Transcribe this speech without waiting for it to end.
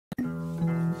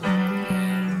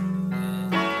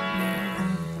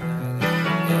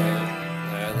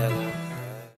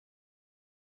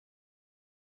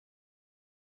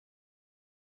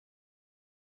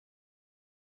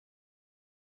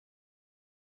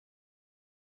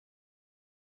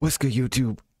What's good,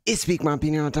 YouTube? It's Speak My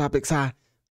Opinion on Topics. Hi,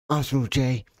 I'm Smooth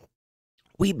J.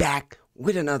 We back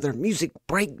with another music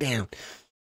breakdown.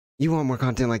 You want more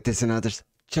content like this and others?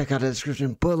 Check out the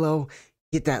description below.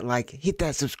 Hit that like, hit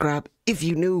that subscribe if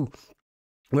you new.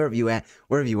 Wherever you at,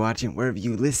 wherever you watching, wherever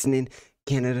you listening.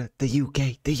 Canada, the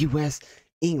UK, the US,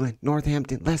 England,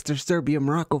 Northampton, Leicester, Serbia,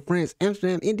 Morocco, France,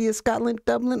 Amsterdam, India, Scotland,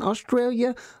 Dublin,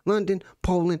 Australia, London,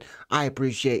 Poland. I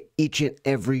appreciate each and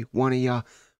every one of y'all.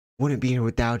 Wouldn't be here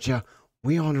without y'all.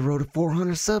 We on the road to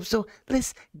 400 subs, so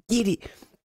let's get it.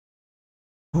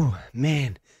 Oh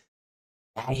man,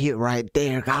 that hit right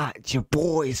there. Got your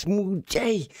boy Smooth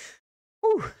J.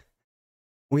 Whew.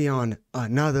 We on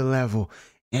another level,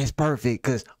 and it's perfect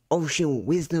because Ocean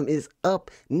Wisdom is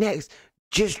up next.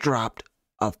 Just dropped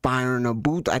a Fire in a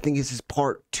Booth. I think this is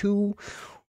part 2.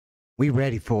 We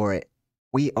ready for it.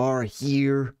 We are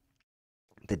here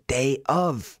the day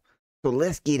of. So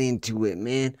let's get into it,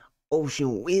 man.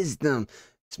 Ocean Wisdom.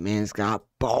 This man's got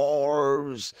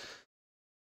bars.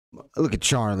 Look at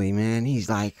Charlie, man. He's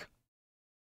like,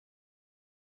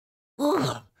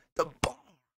 ugh, the bar.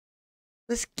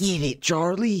 Let's get it,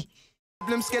 Charlie.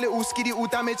 Problem, skeletal, skiddy, all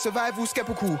damage, survival,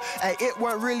 skeptical. It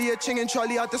weren't really a ching and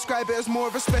Charlie, I'd describe it as more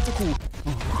of a spectacle.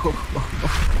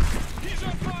 He's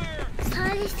on fire!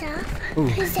 Sorry, sir.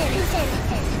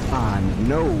 Present. I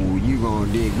know you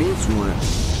gonna dig this one.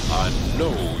 I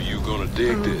know you gonna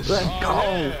dig this. Let's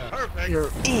go. You're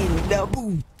in the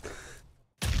booth.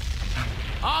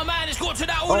 Oh man, it's got to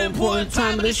that all important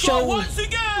time of the show once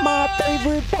again! My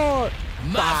favorite part.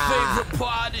 My favorite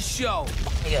part of the show.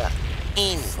 Yeah.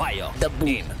 In Fire the booth.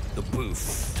 in the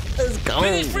booth. Let's go.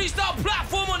 Biggest freestyle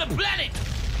platform on the planet.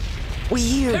 We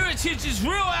here. Heritage is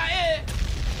real out here.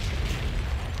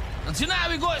 And tonight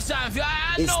we got something for you.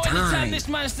 I It's know anytime time. this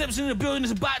man steps in the building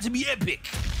it's about to be epic.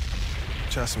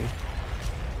 Trust me.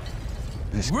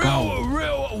 Let's Real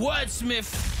go.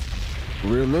 wordsmith.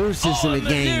 Real lyricist in the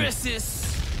game. Lyricist.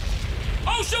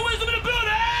 Ocean Wisdom in the building!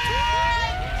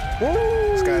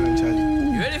 Skyline,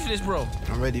 Charlie. You ready for this, bro?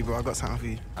 I'm ready, bro. I got something for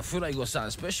you. I feel like you got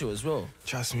something special as well.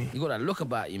 Trust me. You got that look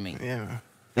about you, mate. Yeah, man.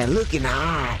 Now look in the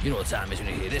eye. You know what time it is when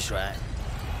you hear this, right?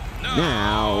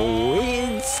 Now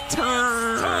it's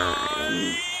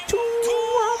time to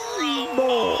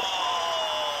rumble.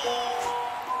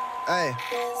 Hey.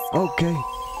 Okay.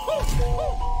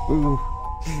 Ooh.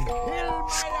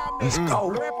 Let's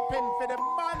go.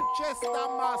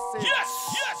 Yes!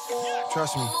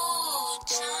 Trust me.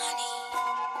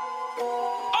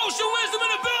 Ocean Wisdom in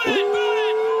the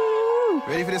building!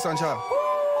 Ready for this one, Charlie?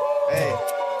 Hey.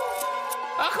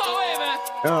 I can't wait, man.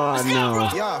 Oh Let's go, no. bro.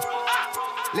 Yeah.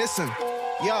 Listen.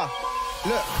 Yeah.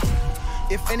 Look.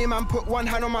 If any man put one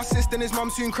hand on my sister, his mum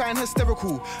soon crying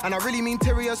hysterical. And I really mean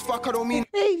Terry as fuck, I don't mean.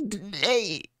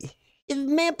 Hey, if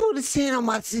man put his hand on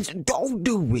my sister, don't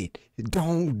do it.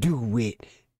 Don't do it.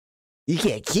 You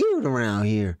get killed around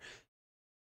here.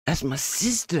 That's my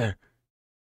sister.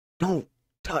 Don't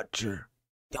touch her.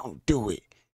 Don't do it.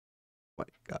 Oh my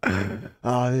God.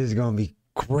 Oh, this is gonna be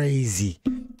crazy.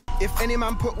 If any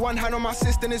man put one hand on my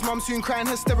sister, his mum soon crying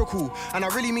hysterical. And I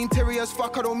really mean Terry as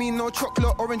fuck, I don't mean no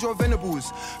chocolate, orange or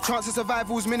venables. Chance of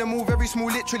survival's minimal, very small,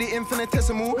 literally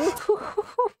infinitesimal.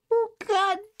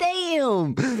 God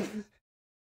damn.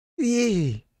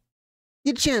 Yeah.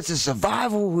 Your chance of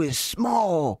survival is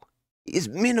small. It's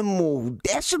minimal,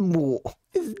 decimal.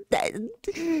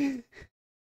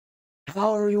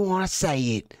 However you want to say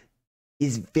it.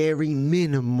 It's very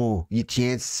minimal, your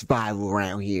chance of survival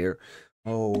around here.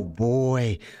 Oh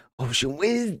boy. Ocean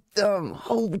Wisdom.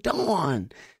 Hold on.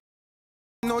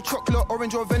 No chocolate,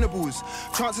 orange or venables.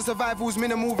 Chance of survival's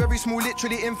minimal, very small,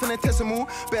 literally infinitesimal.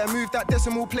 Better move that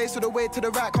decimal place to the way to the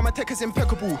right, come and take us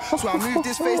impeccable. So I moved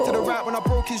this face to the right when I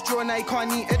broke his jaw, now he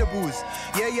can't eat edibles.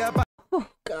 Yeah, but Oh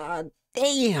God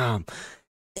damn.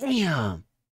 Damn.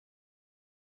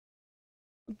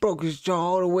 Broke his jaw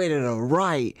all the way to the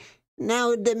right.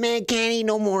 Now the man can't eat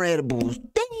no more edibles.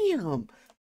 Damn.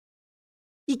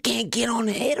 He can't get on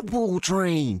the edible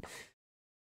train.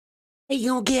 He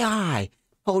gonna get high.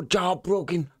 Whole jaw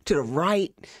broken to the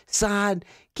right side.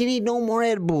 Can't eat no more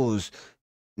edibles.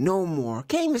 No more.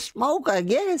 Can't even smoke, I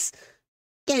guess.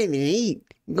 Can't even eat.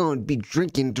 Gonna be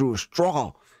drinking through a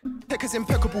straw. take us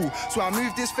impeccable. So I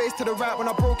moved this face to the right when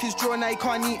I broke his jaw, now he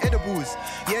can't eat edibles.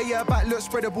 Yeah, back looks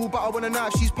spreadable, but I wanna know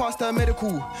if she's past her medical.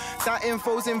 That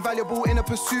info's invaluable in the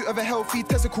pursuit of a healthy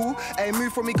testicle. Hey,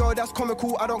 move from me, girl, that's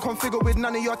comical. I don't configure with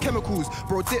none of your chemicals.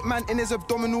 Bro, dip man in his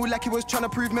abdominal like he was trying to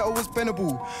prove metal was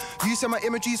bendable. You said my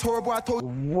imagery's horrible, I told.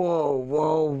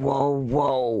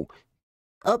 Whoa.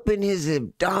 up in his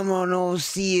abdominal,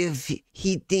 see if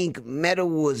he think metal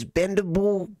was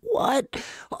bendable. What?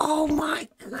 Oh my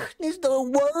goodness, the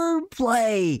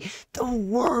wordplay. The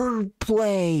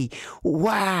wordplay.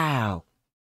 Wow.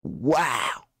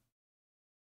 Wow.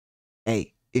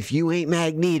 Hey, if you ain't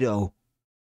Magneto,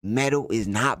 metal is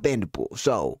not bendable.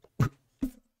 So,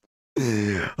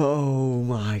 oh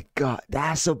my God,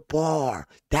 that's a bar.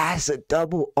 That's a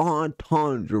double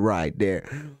entendre right there.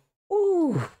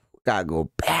 Ooh, gotta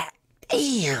go back.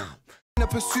 Damn. In the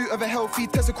pursuit of a healthy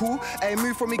testicle. Hey,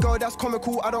 move from me, girl, that's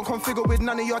comical. I don't configure with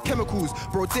none of your chemicals.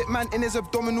 Bro, dip man in his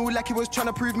abdominal like he was trying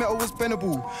to prove metal was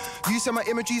bendable. You said my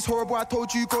imagery's horrible, I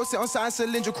told you, go sit on something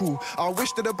cylindrical. I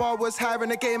wish that the bar was higher in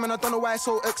the game and I don't know why it's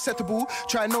so acceptable.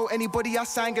 Try to know anybody I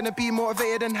sign, gonna be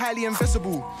motivated and highly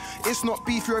invisible. It's not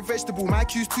beef, you're a vegetable. My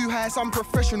IQ's too high, so I'm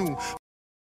professional.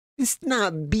 It's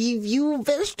not beef, you a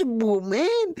vegetable,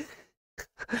 man.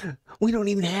 We don't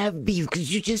even have beef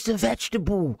because you're just a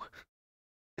vegetable.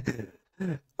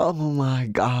 Oh my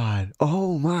God.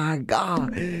 Oh my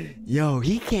God. Yo,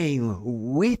 he came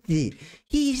with it.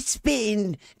 He's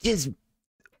spitting just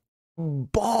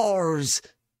bars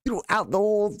throughout the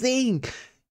whole thing.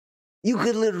 You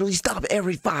could literally stop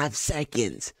every 5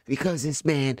 seconds because this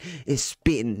man is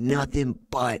spitting nothing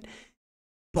but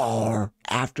bar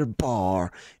after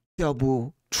bar,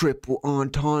 double, triple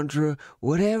entendre,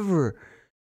 whatever.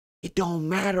 It don't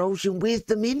matter. Ocean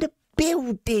Wisdom in the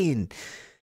building.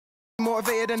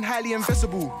 Motivated and highly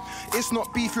invisible. It's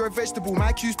not beef, you're a vegetable.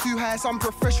 My IQ's too high, so I'm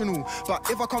professional. But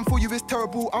if I come for you, it's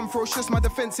terrible. I'm ferocious, my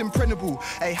defense impregnable.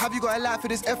 Hey, have you got a life for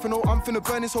this ethanol? I'm finna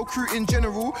burn this whole crew in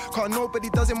general. Cause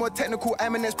nobody does it more technical.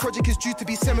 Next project is due to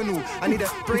be seminal. I need a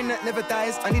brain that never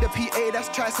dies. I need a PA that's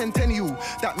tricentennial.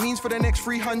 That means for the next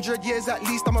 300 years at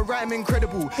least, I'm a rhyme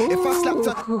incredible. If I slapped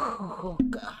a... Oh,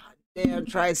 God damn,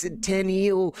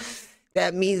 tricentennial.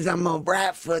 That means I'm a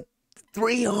rap for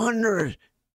 300.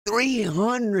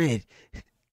 300.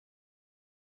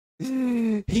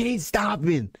 He ain't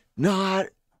stopping. Not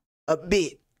a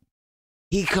bit.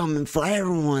 He coming for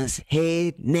everyone's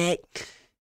head, neck.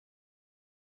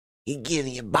 He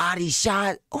giving you body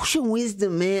shot. Ocean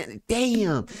Wisdom, man.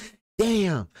 Damn.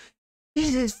 Damn.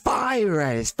 This is fire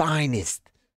at its finest.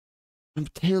 I'm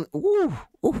telling. Ooh,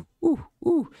 ooh, ooh,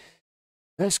 ooh.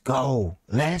 Let's go.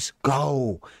 Let's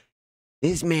go.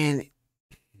 This man.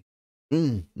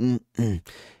 The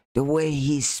way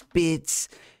he spits,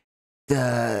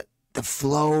 the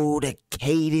flow, the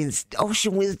cadence.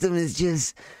 Ocean Wisdom is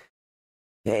just,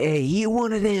 hey, he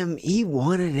one of them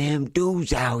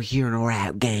dudes out here in the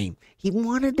rap game. He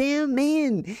one of them,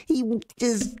 man. He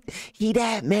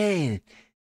that man.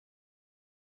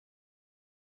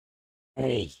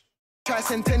 Hey.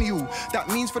 Tricentennial. That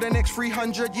means for the next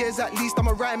 300 years at least, I'm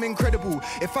a rhyme incredible.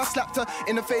 If I slapped her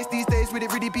in the face these days, would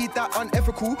it really be that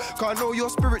unethical? Cause I know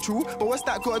you're spiritual, but what's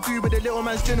that got to do with the little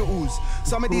man's genitals?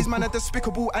 Some of these men are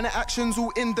despicable and their actions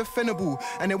all indefensible.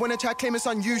 And they wanna try claim it's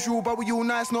unusual, but we all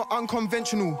know it's not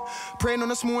unconventional. Preying on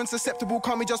the small and susceptible,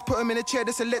 can't we just put them in a chair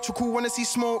that's electrical? Wanna see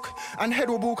smoke?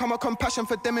 Unheadable, come a compassion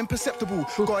for them imperceptible.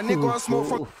 Got a nigga on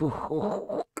smoke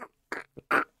from...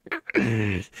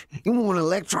 You want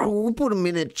electrical? We'll put him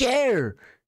in a chair.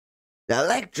 The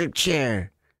electric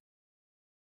chair.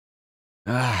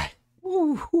 Ah.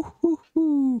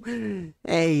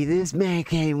 Hey, this man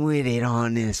came with it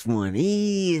on this one.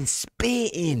 He is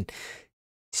spitting.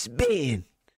 Spitting.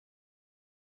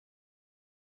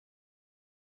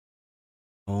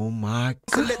 Oh my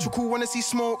God. Electrical, wanna see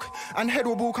smoke.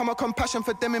 Unheadable, come a compassion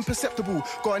for them imperceptible.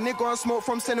 Got a nigga on smoke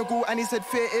from Senegal and he said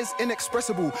fear is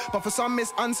inexpressible. But for some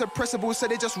it's unsuppressible, so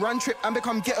they just run trip and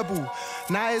become gettable.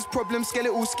 Now his problem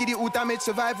skeletal, skiddy all damage,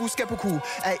 survival skeptical.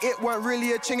 Hey, it weren't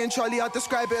really a ching and Charlie, I'd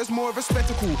describe it as more of a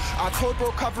spectacle. I told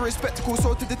bro cover his spectacle,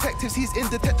 so to detectives he's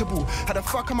indetectable. How the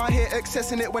fuck am I here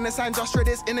accessing it when the sign just read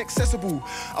is inaccessible?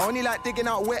 I only like digging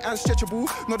out wet and stretchable,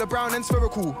 not the brown and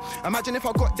spherical. Imagine if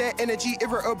I got their energy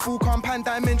irritable, calm,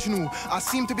 pan-dimensional. I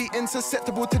seem to be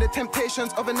insusceptible to the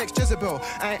temptations of a next Jezebel.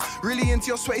 I ain't really into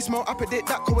your sweaty smell, I predict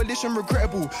that coalition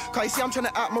regrettable. Cause you see I'm trying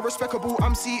to act more respectable,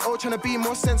 I'm CEO trying to be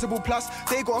more sensible. Plus,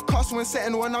 they got a castle in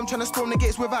Sentinel and I'm trying to storm the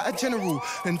gates without a general.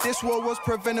 And this war was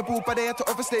preventable, but they had to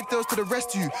offer slave deals to the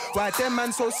rescue. Why them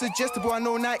man so suggestible, I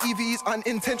know naivety is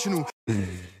unintentional.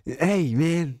 Hey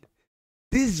man,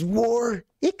 this war,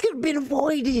 it could have been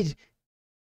avoided.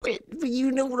 But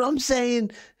you know what I'm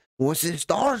saying? Once it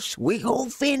starts, we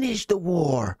gonna finish the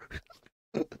war.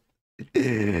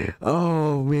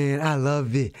 Oh man, I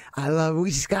love it. I love it.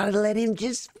 We just gotta let him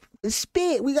just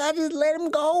spit. We gotta just let him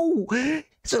go.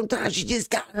 Sometimes you just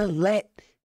gotta let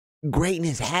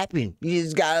greatness happen. You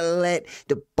just gotta let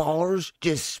the bars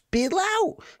just spill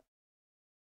out.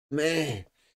 Man,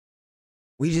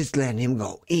 we just letting him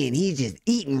go in. He's just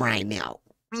eating right now.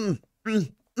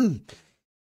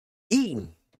 Eating.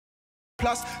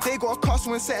 Plus, they got a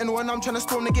castle in Sentinel and I'm trying to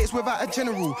storm the gates without a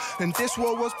general. And this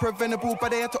war was preventable,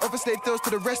 but they had to offer slave deals to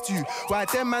the rest of you. Why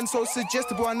them man so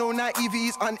suggestible? I know naive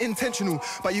is unintentional,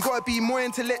 but you gotta be more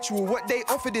intellectual. What they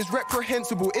offered is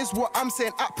reprehensible, is what I'm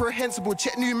saying apprehensible.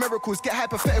 Check numericals, get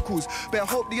hypotheticals. Better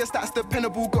hope that your stats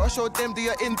dependable. Gotta show them that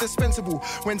you're indispensable.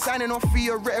 When signing off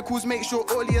theoreticals, make sure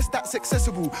all your stats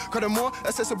accessible. Cause the more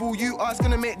accessible you are, it's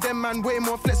gonna make them man way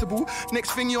more flexible.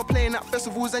 Next thing you're playing at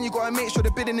festivals, and you gotta make sure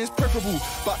the bidding is preferable.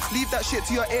 But leave that shit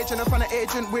to your agent and find an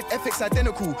agent with ethics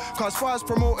identical. Cause as far as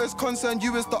promoters concerned,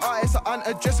 you as the artist are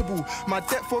unaddressable. My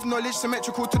depth of knowledge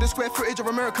symmetrical to the square footage of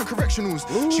American correctionals.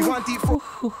 Ooh. She want deep for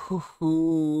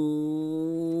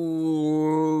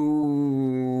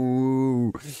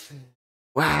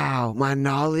wow, my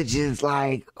knowledge is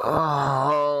like,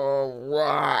 oh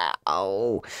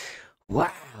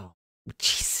wow,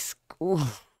 Jesus,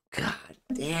 oh, god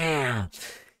damn.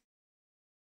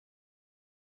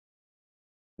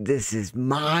 This is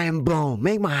mind blown.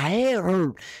 Make my head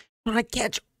hurt when I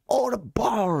catch all the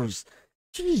bars.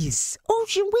 Jeez,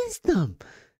 ocean wisdom.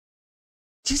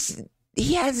 Just,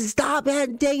 he hasn't stopped,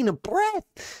 hadn't taken a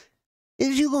breath.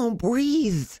 Is you gonna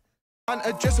breathe?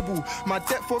 Unaddressable. My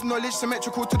depth of knowledge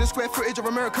symmetrical to the square footage of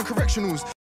American correctionals.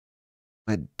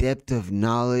 My depth of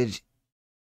knowledge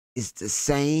is the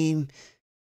same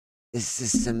as the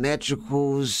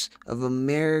symmetricals of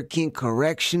American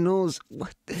correctionals.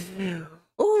 What the?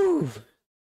 Ooh.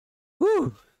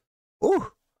 Ooh.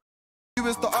 Ooh. You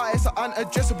as the artist are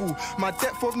unaddressable. My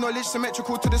depth of knowledge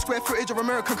symmetrical to the square footage of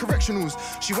American correctionals.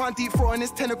 She want deep throat on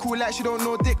his tentacle like she don't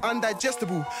know dick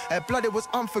undigestible. Her blood, it was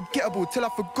unforgettable till I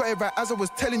forgot it right as I was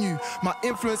telling you. My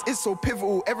influence is so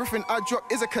pivotal. Everything I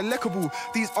drop is a collectible.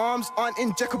 These arms aren't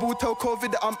injectable. Tell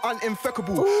COVID that I'm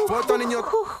uninfectable. Well done in your...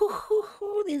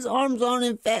 These arms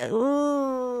aren't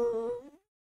infectable.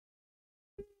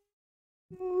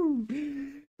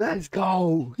 Let's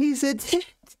go. He said,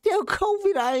 tell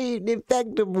COVID I ain't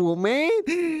infectable, man.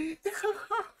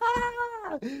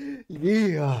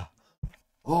 Yeah.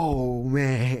 Oh,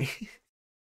 man.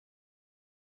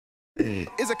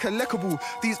 Is a collectible.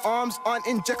 These arms aren't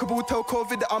injectable. Tell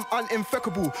COVID that I'm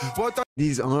uninfectable. Well done.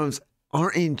 These arms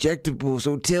aren't injectable,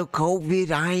 so tell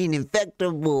COVID I ain't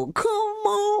infectable. Come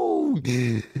on.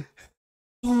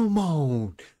 Come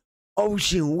on.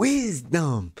 Ocean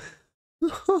wisdom.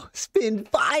 Spin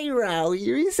fire out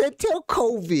here. He said, tell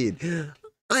COVID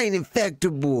I ain't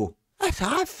infectable. That's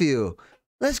how I feel.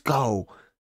 Let's go.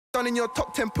 Done in your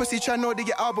top 10 pussy, try know that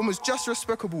your album was just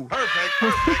respectable. Perfect.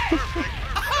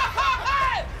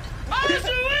 Ocean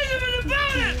wisdom in the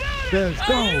building. Let's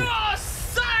go. You are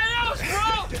something else,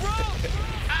 bro.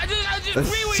 I just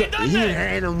agree with you done You that.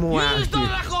 animal You out just done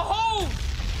here. like a whole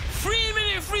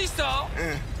 3-minute freestyle.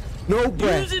 No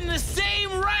breath. Using the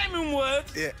same rhyming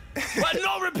words, but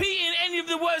not repeating any of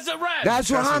the words that rhyme.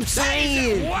 That's what I'm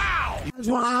saying. Wow. That's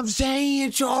what I'm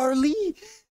saying, Charlie.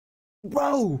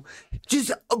 Bro,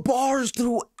 just bars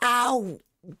throughout.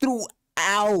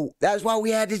 That's why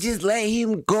we had to just let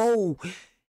him go.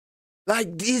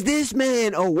 Like, is this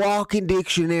man a walking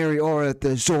dictionary or a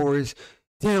thesaurus?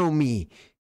 Tell me.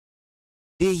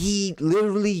 Did he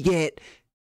literally get...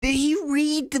 Did he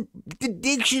read the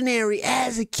dictionary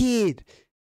as a kid?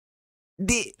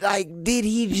 Did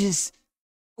he just...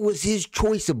 Was his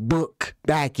choice of book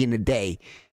back in the day?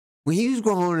 When he was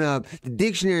growing up, the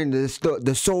dictionary and the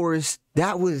thesaurus,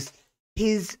 that was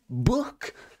his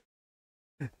book.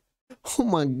 Oh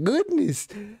my goodness.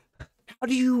 How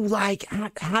do you how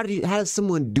does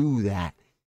someone do that?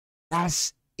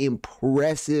 That's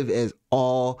impressive as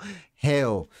all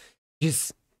hell.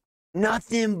 Just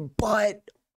nothing but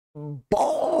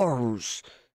bars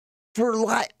for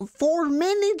like 4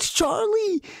 minutes,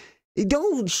 Charlie.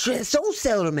 Don't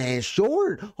sell the man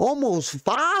short. Almost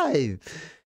 5.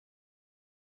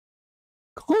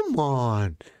 Come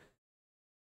on.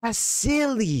 That's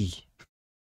silly.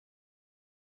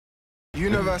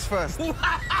 Universe first.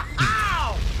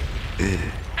 Wow!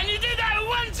 And you did that in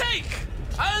one take.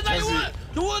 I was like, what?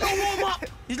 You want to warm up?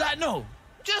 He's like, no.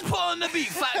 Just put on the beat,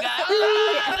 fat guy.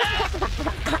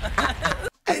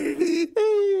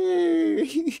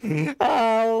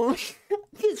 Oh,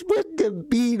 just put the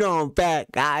beat on,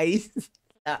 fat guys.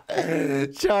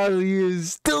 Charlie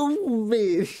is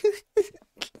stupid.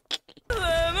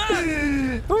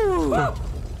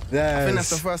 I think that's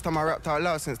the first time I rapped out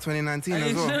loud since 2019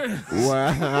 as well.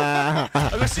 Wow. I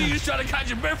can see you trying to catch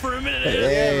your breath for a minute.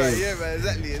 Yeah, man,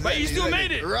 exactly. But you still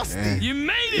made it. Rusty. You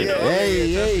made it,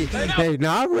 though. Hey,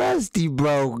 not rusty,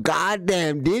 bro.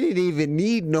 Goddamn, didn't even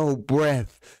need no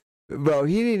breath. Bro,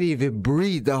 he didn't even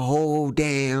breathe the whole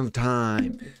damn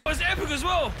time. It's epic as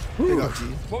well.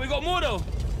 But we got more, though.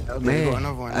 Man, we got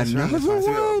another one. Another So we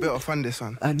got a one? bit of fun this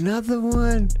one. Another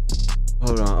one?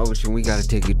 Hold on, Ocean, we gotta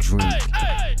take a drink.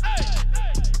 Hey.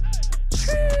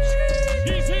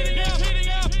 He's heating up.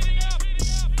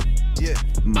 Yeah.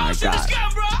 My God.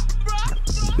 Bro.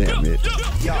 Damn it.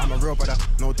 Yeah, I'm a real brother,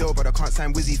 no deal, brother. Can't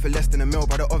sign Wizzy for less than a mil,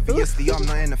 brother. Obviously, I'm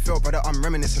not in the field, brother. I'm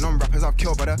reminiscing on rappers I've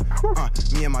killed, brother.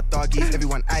 Me and my doggies,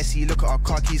 everyone I see. Look at our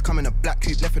car keys, come in a black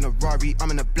coupe, left in a Rari. I'm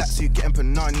in a black suit, getting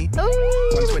panani.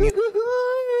 120.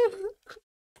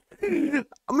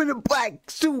 I'm in a black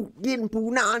suit getting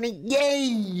punani.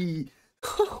 Yay!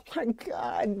 Oh my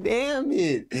God, damn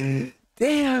it.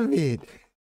 Damn it.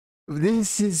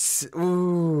 This is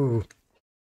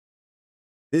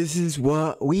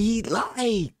what we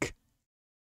like.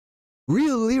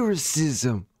 Real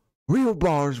lyricism, real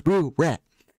bars, real rap.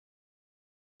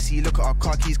 Look at our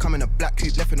car keys, come in a black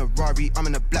coupe, left in a Rari. I'm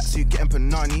in a black suit, getting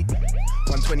panani.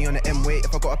 120 on the M-way.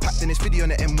 If I got a pack, then it's 50 on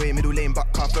the M-way. Middle lane,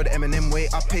 back car, flow the M&M way.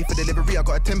 I pay for delivery, I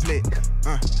got a template.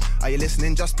 Are you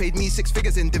listening? Just paid me 6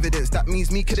 figures in dividends. That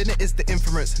means me kidding it is the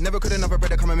inference. Never could another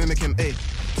brother come and mimic him, ayy.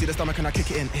 See the stomach and I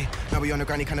kick it in, ayy. Now we on the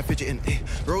granny kind of fidgeting, ayy.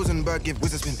 Rosenberg give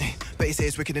wizard spin, ayy. But he say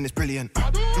it's wicked and it's brilliant.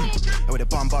 And with a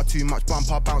bumper, too much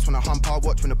bumper. Bounce when I humper.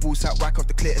 Watch when the ball sat whack off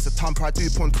the clear, it's a tumper. I do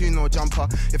pontoon or jumper.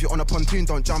 If you're on a pontoon,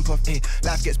 don't jump off, ayy.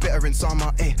 Life gets better in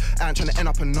summer, ayy. I ain't trying to end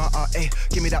up a nutter, ayy.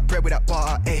 Give me that bread with that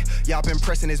butter, ayy. Yeah, I've been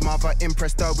pressing his mother.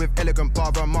 Impressed her with elegant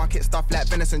barber. Market stuff like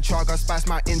venison chaga. Spice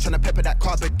my in, trying to pepper that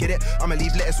carpet, get it? I'ma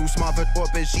leave lettuce all smothered.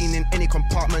 Aubergine in any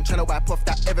compartment. Trying to wipe off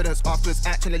that evidence afterwards.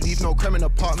 Actually leave no creme in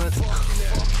apartment.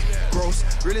 Gross,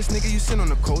 realest nigga you seen on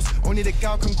the coast. Only the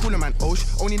gal can call a man Osh.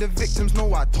 Only the victims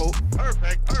know I told.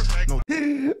 Perfect. No.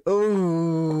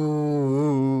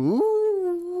 Ooh.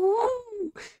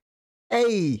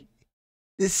 Hey,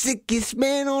 the sickest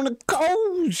man on the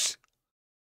coast.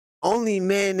 Only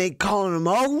man they calling him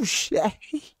Osh.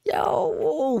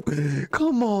 Yo,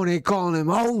 come on, they calling him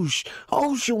Osh.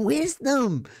 Ocean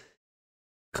Wisdom.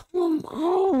 Come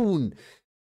on.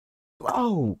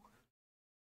 Bro.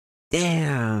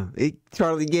 Damn,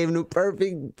 Charlie gave him the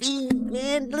perfect beat,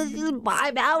 man. Let's just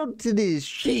vibe out to this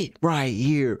shit right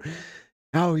here.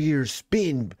 Out here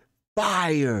spitting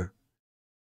fire.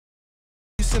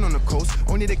 Sin on the coast,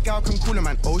 only the gal can call a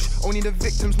man Osh. Only the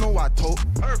victims know I told.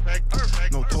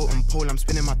 Perfect. No totem pole, I'm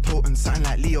spinning my totem, something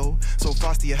like Leo. So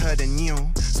fast that you heard a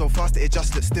Neo, so fast that it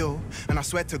just looked still. And I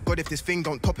swear to God, if this thing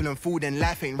don't topple and fall, then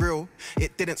life ain't real.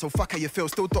 It didn't, so fuck how you feel.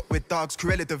 Still dot with dogs,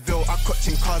 Cruella DeVille. I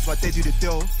clutching cars while they do the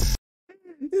deal.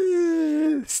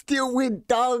 Still with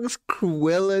dogs,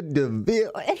 Cruella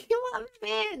DeVille. Hey, my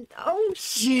man, oh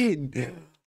shit.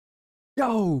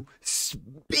 Yo,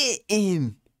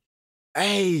 spitting.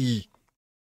 Hey,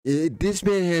 this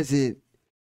man hasn't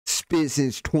spit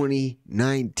since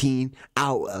 2019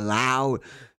 out loud.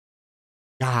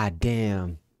 God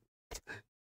damn.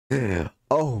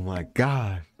 Oh my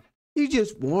God. He's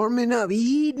just warming up,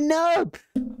 heating up.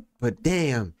 But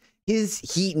damn, his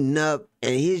heating up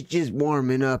and his just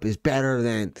warming up is better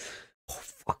than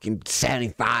fucking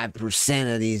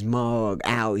 75% of these mugs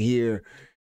out here.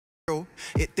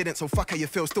 It didn't, so fuck how you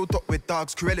feel. Still dot with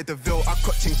dogs, Cruella DeVille. I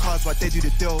clutching cars while they do the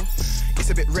deal. It's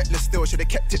a bit reckless still, should've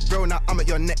kept it real. Now I'm at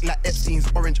your neck like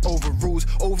Epstein's orange overrules.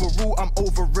 Overrule, I'm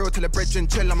over real. Till a brethren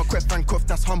chill, I'm a quest and cuff.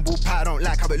 That's humble pie, I don't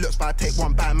like how it looks, but I take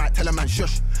one bite, might tell a man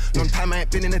shush. Long time I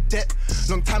ain't been in a debt.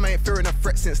 Long time I ain't fearing a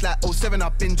threat. Since like 07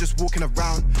 I've been just walking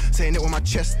around, saying it with my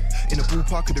chest. In the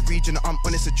ballpark of the region, I'm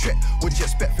on, it's a trip. What do you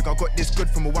expect? Think I got this good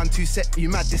from a 1-2 set. You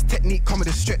mad, this technique come with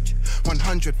a stretch.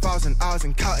 100,000 hours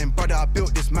and counting, brother, I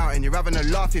built this mountain. You're having a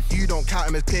laugh if you don't count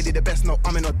him as clearly the best. No,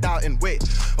 I'm in no doubting. Wait,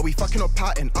 are we fucking or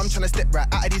pouting? I'm trying to step right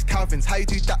out of these Calvins. How you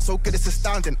do that so good, it's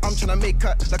astounding. I'm trying to make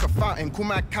cut like a fountain. Call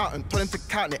my accountant, told him to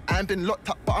count it. I ain't been locked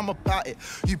up, but I'm about it.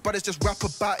 You brothers just rap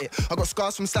about it. I got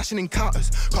scars from slashing encounters.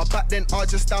 Cause back then I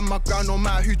just stand my ground, no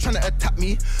matter who trying to attack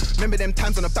me. Remember them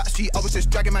times on the back street, I was just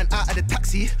dragging man out of the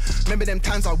taxi. Remember them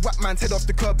times I whack man's head off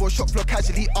the curb or shop floor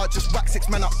casually. I just whack 6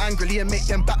 man up angrily and make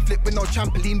them backflip with no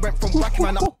trampoline. Went from whacking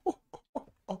man up.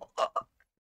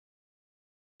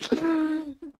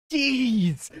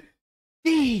 Jeez.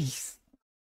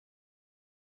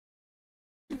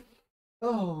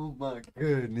 Oh my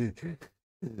goodness.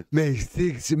 Make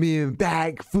 6 men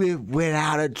backflip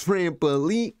without a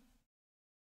trampoline.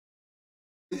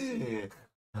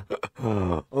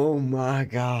 Oh my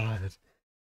God.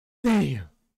 Damn.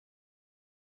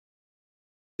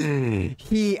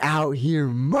 He out here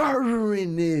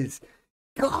murdering this.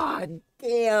 God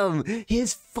damn.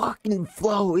 His fucking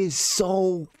flow is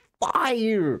so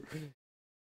fire.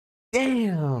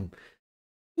 Damn.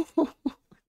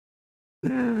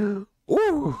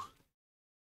 Ooh.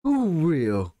 Ooh,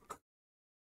 real.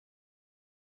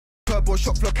 Turbo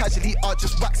shot floor casually, I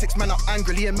just whack 6 man up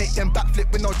angrily and make them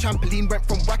backflip with no trampoline. Went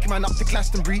from whacking man up to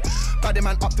Glastonbury, badding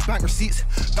man up to bank receipts,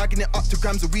 bagging it up to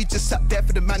grams of weed. Just sat there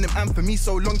for the man and for me.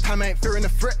 So long time I ain't fearing a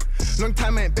threat. Long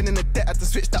time I ain't been in the debt. Had to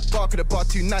switch that bar, cause the bar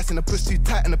too nice and the push too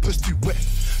tight and the push too wet.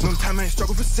 Long time I ain't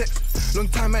struggled for sex. Long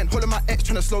time I ain't holding my ex,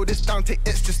 trying to slow this down, take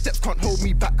extra steps. Can't hold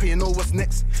me back, cause you know what's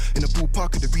next. In the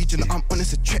ballpark of the region, I'm on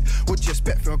this a check. What you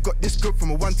expect? I got this good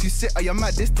from a 1-2 set. Are you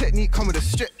mad? This technique come with a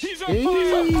stretch.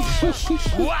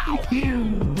 Wow!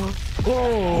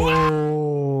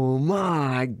 Oh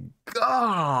my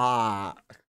God.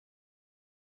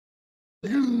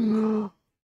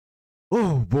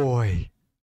 Oh boy.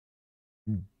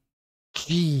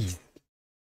 Jeez.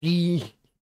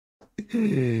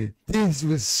 This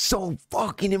was so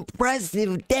fucking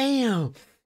impressive. Damn.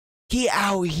 He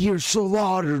out here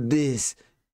slaughtered this.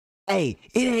 Hey,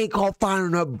 it ain't called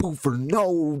firing up boot for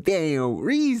no damn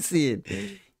reason.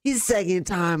 His second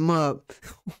time up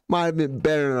might have been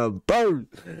better than a first.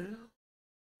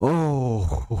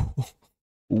 Oh,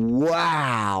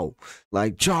 wow.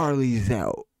 Like Charlie's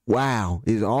out. Wow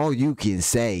is all you can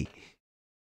say.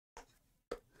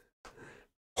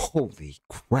 Holy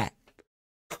crap.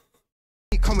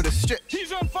 Come with a stretch.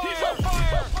 He's on fire! He's on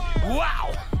fire!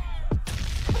 Wow!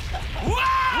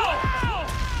 Wow!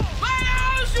 My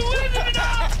house, you with me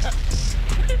now?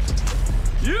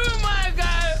 You, my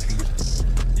guy,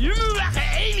 you move like an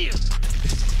alien.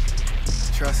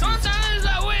 Trust me. Sometimes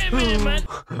I wait a minute, man.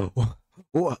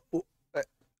 What?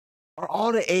 Are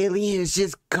all the aliens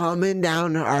just coming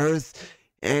down to Earth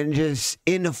and just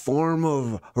in the form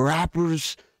of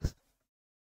rappers?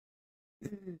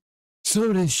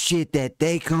 Some of the shit that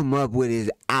they come up with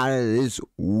is out of this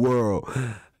world.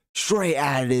 Straight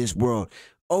out of this world.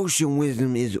 Ocean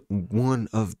Wisdom is one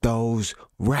of those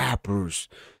rappers.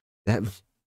 That,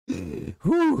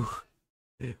 whew,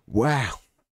 wow.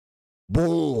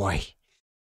 Boy.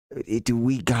 Do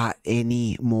we got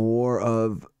any more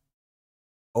of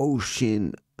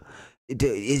Ocean?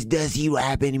 Does he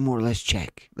rap anymore? Let's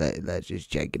check. Let's just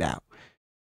check it out.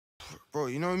 Bro,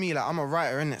 you know me, like I'm a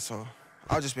writer, innit? So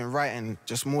I've just been writing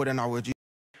just more than I would.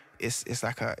 It's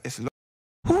like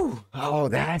Whew. Oh,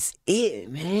 that's it,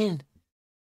 man.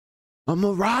 I'm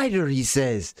a writer, he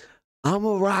says. I'm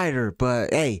a writer,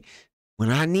 but hey,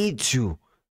 when I need to,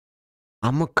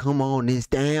 I'm gonna come on this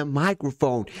damn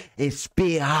microphone and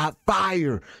spit hot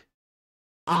fire.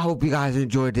 I hope you guys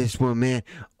enjoyed this one, man.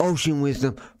 Ocean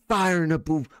Wisdom, Fire in the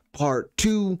Booth, Part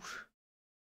 2.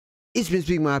 It's been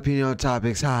Speaking My Opinion on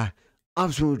Topics. Hi,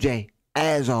 I'm Smooth J.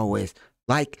 As always,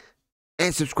 like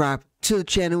and subscribe to the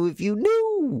channel if you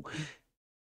new.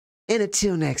 And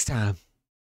until next time,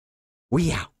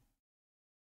 we out.